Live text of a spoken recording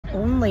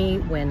only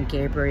when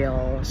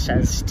Gabriel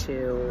says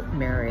to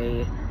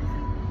Mary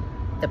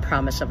the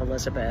promise of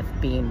Elizabeth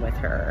being with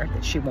her,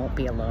 that she won't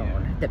be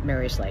alone, that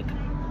Mary's like,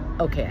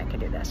 okay, I can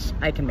do this.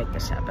 I can make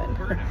this happen.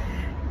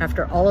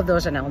 After all of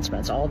those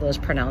announcements, all those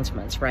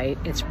pronouncements, right?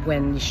 It's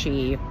when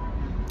she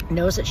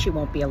knows that she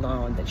won't be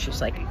alone that she's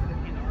like,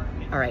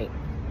 all right,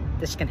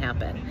 this can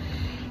happen.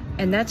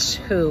 And that's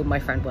who my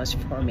friend was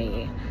for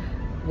me.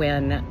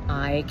 When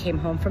I came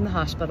home from the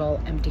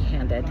hospital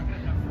empty-handed,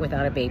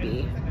 without a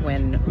baby,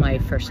 when my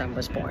first son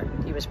was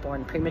born. He was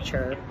born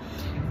premature,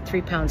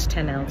 3 pounds,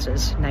 10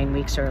 ounces, 9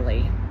 weeks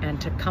early.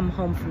 And to come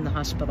home from the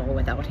hospital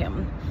without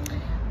him,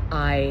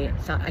 I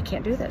thought, I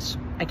can't do this.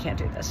 I can't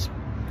do this.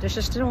 There's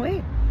just no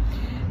way.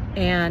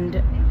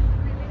 And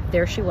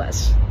there she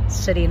was,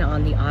 sitting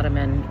on the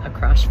ottoman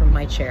across from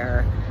my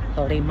chair,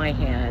 holding my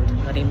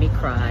hand, letting me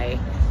cry,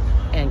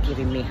 and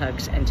giving me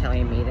hugs and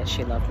telling me that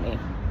she loved me.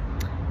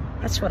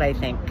 That's what I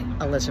think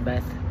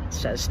Elizabeth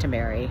says to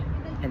Mary,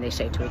 and they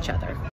say to each other.